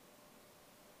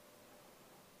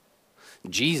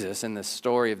 Jesus, in the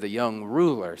story of the young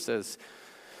ruler, says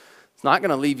it's not going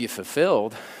to leave you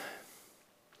fulfilled,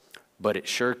 but it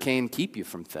sure can keep you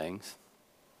from things.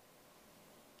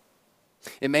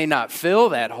 It may not fill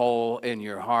that hole in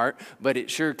your heart, but it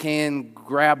sure can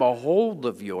grab a hold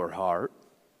of your heart.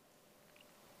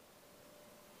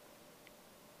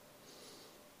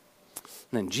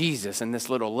 And then Jesus, in this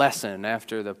little lesson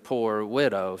after the poor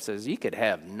widow, says you could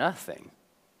have nothing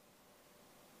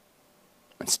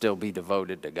and still be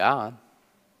devoted to God.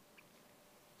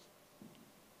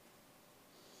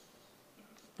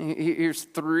 Here's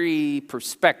three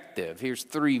perspectives. Here's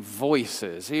three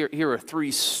voices. Here are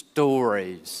three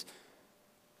stories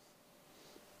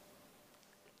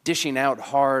dishing out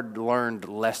hard-learned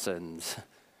lessons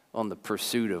on the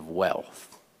pursuit of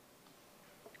wealth.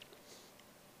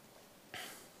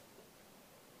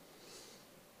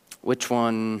 Which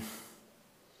one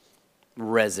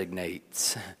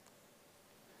resonates?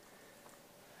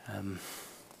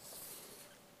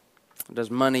 Does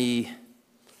money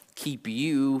keep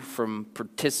you from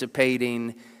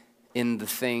participating in the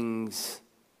things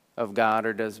of God,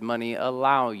 or does money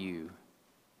allow you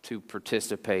to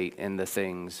participate in the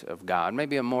things of God?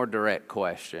 Maybe a more direct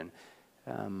question.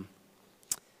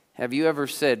 Have you ever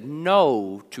said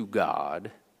no to God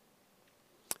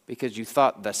because you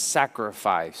thought the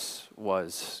sacrifice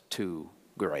was too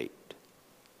great?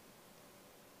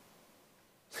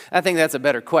 I think that's a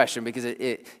better question because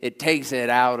it takes it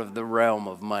out of the realm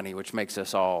of money, which makes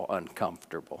us all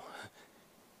uncomfortable.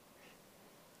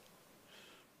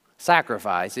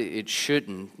 Sacrifice, it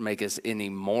shouldn't make us any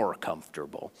more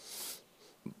comfortable.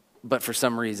 But for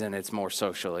some reason, it's more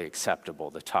socially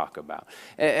acceptable to talk about.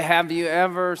 Have you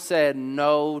ever said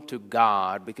no to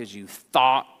God because you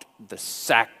thought the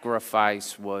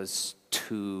sacrifice was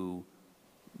too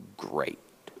great?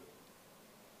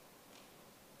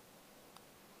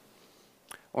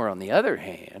 Or on the other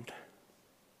hand,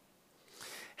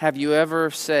 have you ever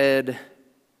said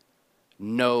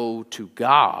no to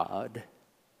God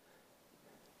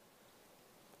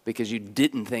because you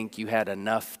didn't think you had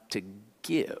enough to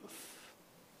give?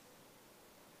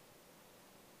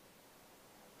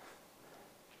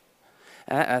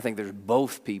 I think there's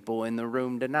both people in the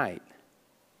room tonight.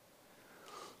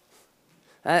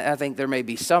 I think there may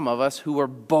be some of us who are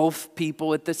both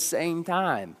people at the same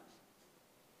time.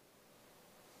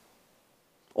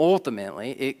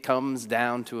 Ultimately, it comes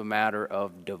down to a matter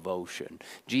of devotion.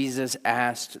 Jesus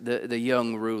asked the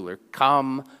young ruler,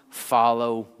 "Come,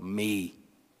 follow me."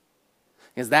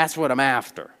 Because that's what I'm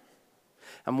after.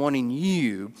 I'm wanting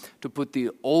you to put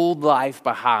the old life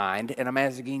behind, and I'm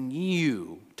asking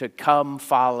you to come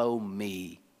follow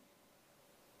me.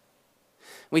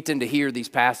 We tend to hear these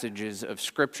passages of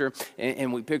Scripture,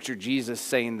 and we picture Jesus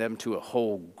saying them to a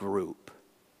whole group.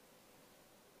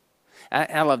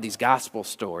 I love these gospel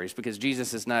stories because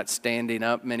Jesus is not standing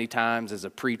up many times as a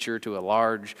preacher to a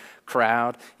large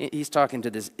crowd. He's talking to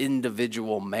this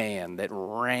individual man that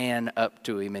ran up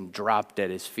to him and dropped at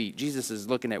his feet. Jesus is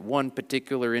looking at one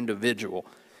particular individual,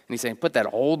 and he's saying, put that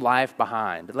old life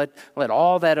behind. Let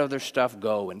all that other stuff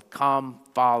go and come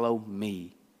follow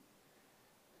me.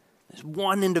 This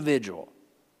one individual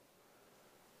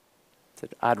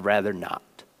said, I'd rather not.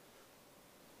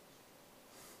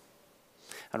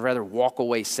 I'd rather walk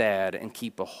away sad and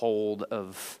keep a hold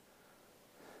of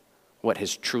what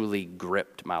has truly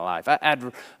gripped my life.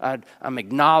 I'm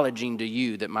acknowledging to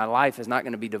you that my life is not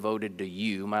going to be devoted to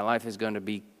you. My life is going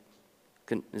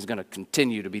to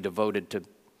continue to be devoted to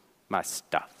my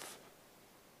stuff.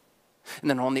 And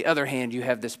then on the other hand, you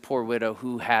have this poor widow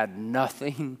who had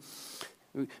nothing,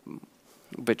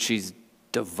 but she's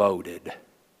devoted.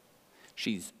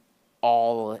 She's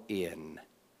all in.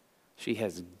 She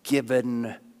has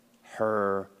given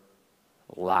her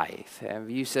life.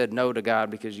 Have you said no to God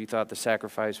because you thought the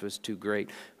sacrifice was too great?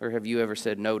 Or have you ever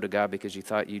said no to God because you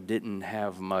thought you didn't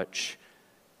have much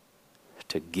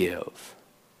to give?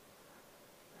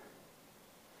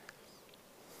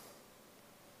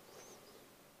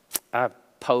 I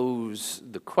pose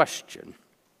the question,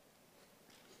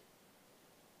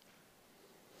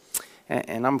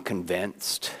 and I'm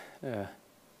convinced that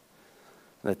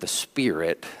the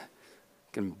Spirit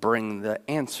can bring the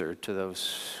answer to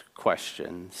those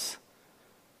questions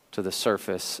to the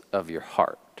surface of your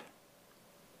heart.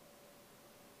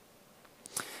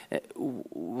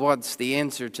 Once the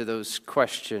answer to those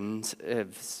questions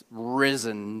has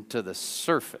risen to the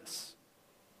surface,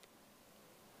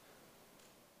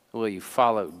 will you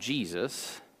follow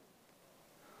Jesus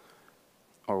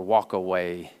or walk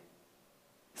away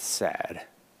sad?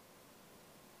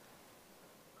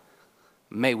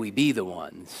 May we be the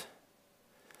ones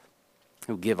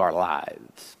who give our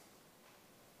lives.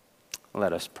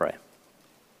 Let us pray.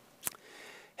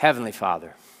 Heavenly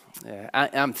Father,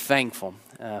 I'm thankful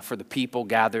for the people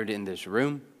gathered in this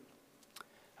room,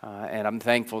 and I'm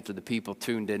thankful to the people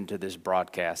tuned into this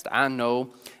broadcast. I know,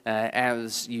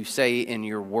 as you say in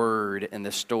your word in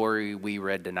the story we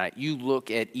read tonight, you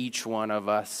look at each one of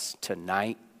us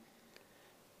tonight,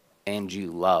 and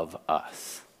you love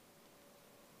us.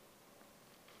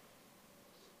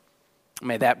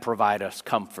 May that provide us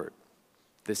comfort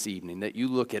this evening, that you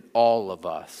look at all of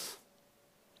us,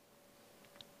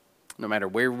 no matter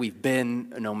where we've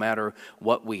been, no matter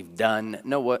what we've done,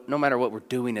 no matter what we're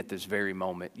doing at this very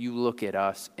moment, you look at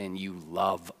us and you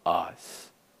love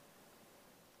us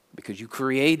because you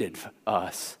created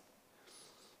us.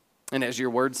 And as your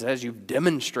word says, you've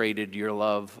demonstrated your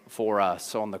love for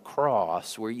us on the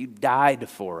cross where you died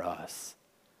for us.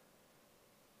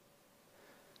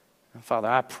 Father,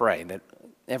 I pray that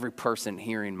every person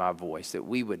hearing my voice, that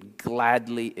we would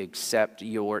gladly accept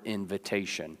your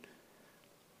invitation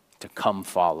to come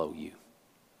follow you.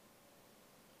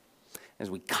 As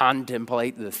we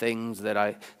contemplate the things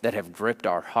that have gripped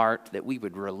our heart, that we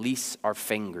would release our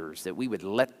fingers, that we would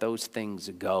let those things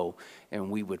go, and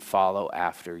we would follow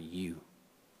after you.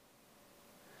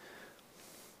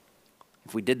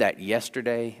 If we did that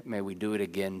yesterday, may we do it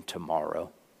again tomorrow.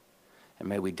 And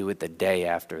may we do it the day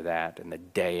after that, and the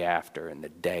day after, and the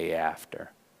day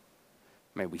after.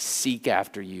 May we seek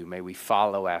after you. May we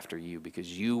follow after you,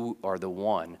 because you are the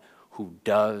one who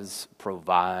does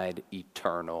provide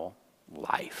eternal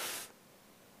life.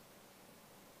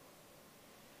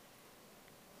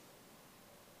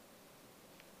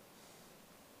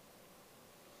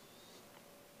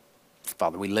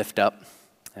 Father, we lift up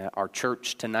our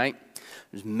church tonight.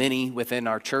 There's many within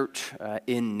our church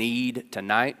in need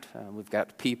tonight. We've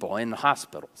got people in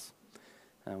hospitals.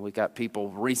 We've got people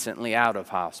recently out of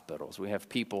hospitals. We have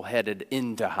people headed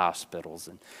into hospitals.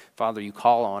 And Father, you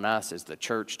call on us as the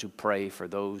church to pray for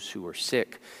those who are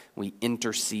sick. We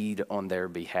intercede on their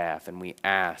behalf, and we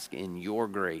ask in your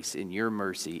grace, in your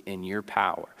mercy, in your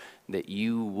power, that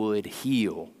you would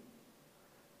heal,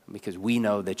 because we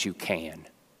know that you can.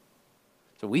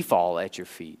 So we fall at your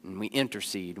feet, and we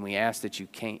intercede, and we ask that you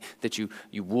can, that you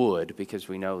would, because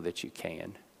we know that you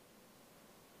can.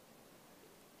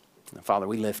 And Father,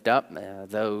 we lift up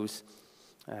those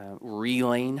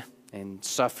reeling and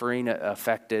suffering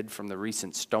affected from the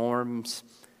recent storms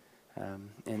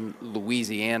in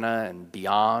Louisiana and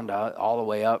beyond, all the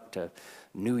way up to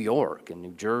New York and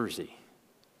New Jersey.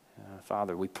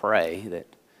 Father, we pray that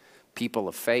people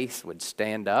of faith would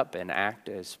stand up and act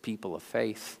as people of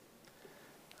faith.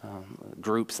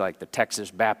 Groups like the Texas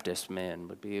Baptist Men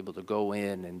would be able to go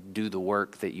in and do the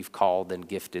work that you've called and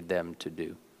gifted them to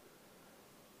do.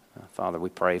 Father, we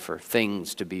pray for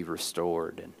things to be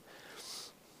restored and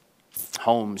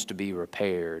homes to be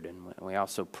repaired. And we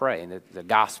also pray that the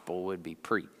gospel would be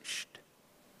preached.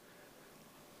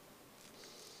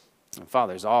 And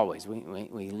Father, as always,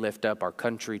 we lift up our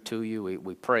country to you.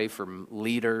 We pray for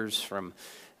leaders from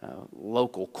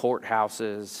local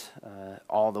courthouses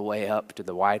all the way up to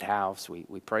the White House.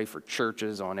 We pray for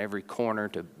churches on every corner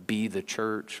to be the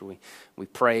church. We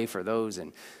pray for those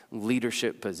in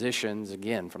leadership positions,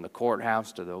 again, from the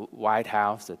courthouse to the White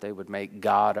House, that they would make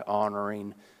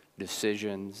God-honoring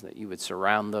decisions, that you would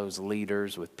surround those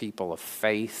leaders with people of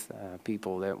faith,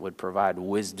 people that would provide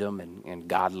wisdom and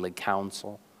godly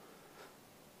counsel.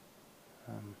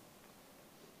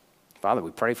 Father,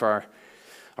 we pray for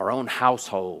our own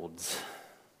households.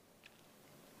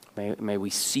 May we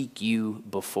seek you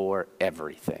before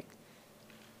everything.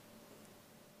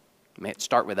 May it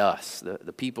start with us,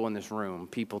 the people in this room,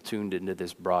 people tuned into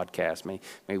this broadcast. May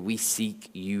we seek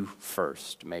you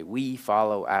first. May we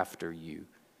follow after you.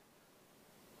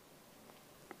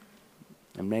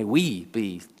 And may we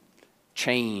be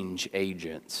change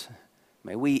agents.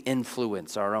 May we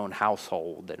influence our own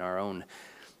household and our own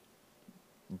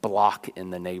block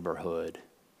in the neighborhood,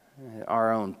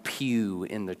 our own pew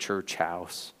in the church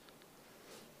house.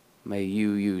 May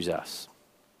you use us.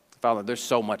 Father, there's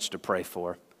so much to pray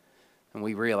for. And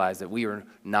we realize that we are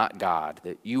not God,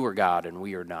 that you are God and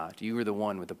we are not. You are the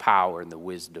one with the power and the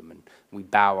wisdom. And we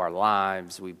bow our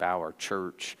lives, we bow our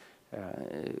church,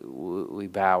 we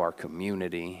bow our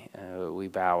community, we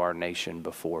bow our nation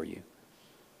before you.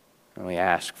 And we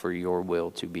ask for your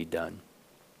will to be done.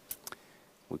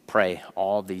 We pray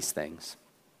all these things.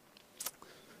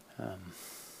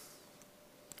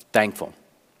 Thankful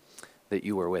that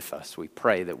you are with us. We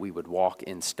pray that we would walk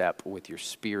in step with your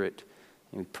Spirit.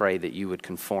 We pray that you would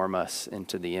conform us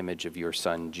into the image of your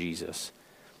Son, Jesus.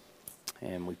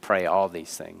 And we pray all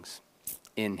these things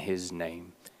in his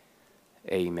name.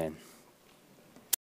 Amen.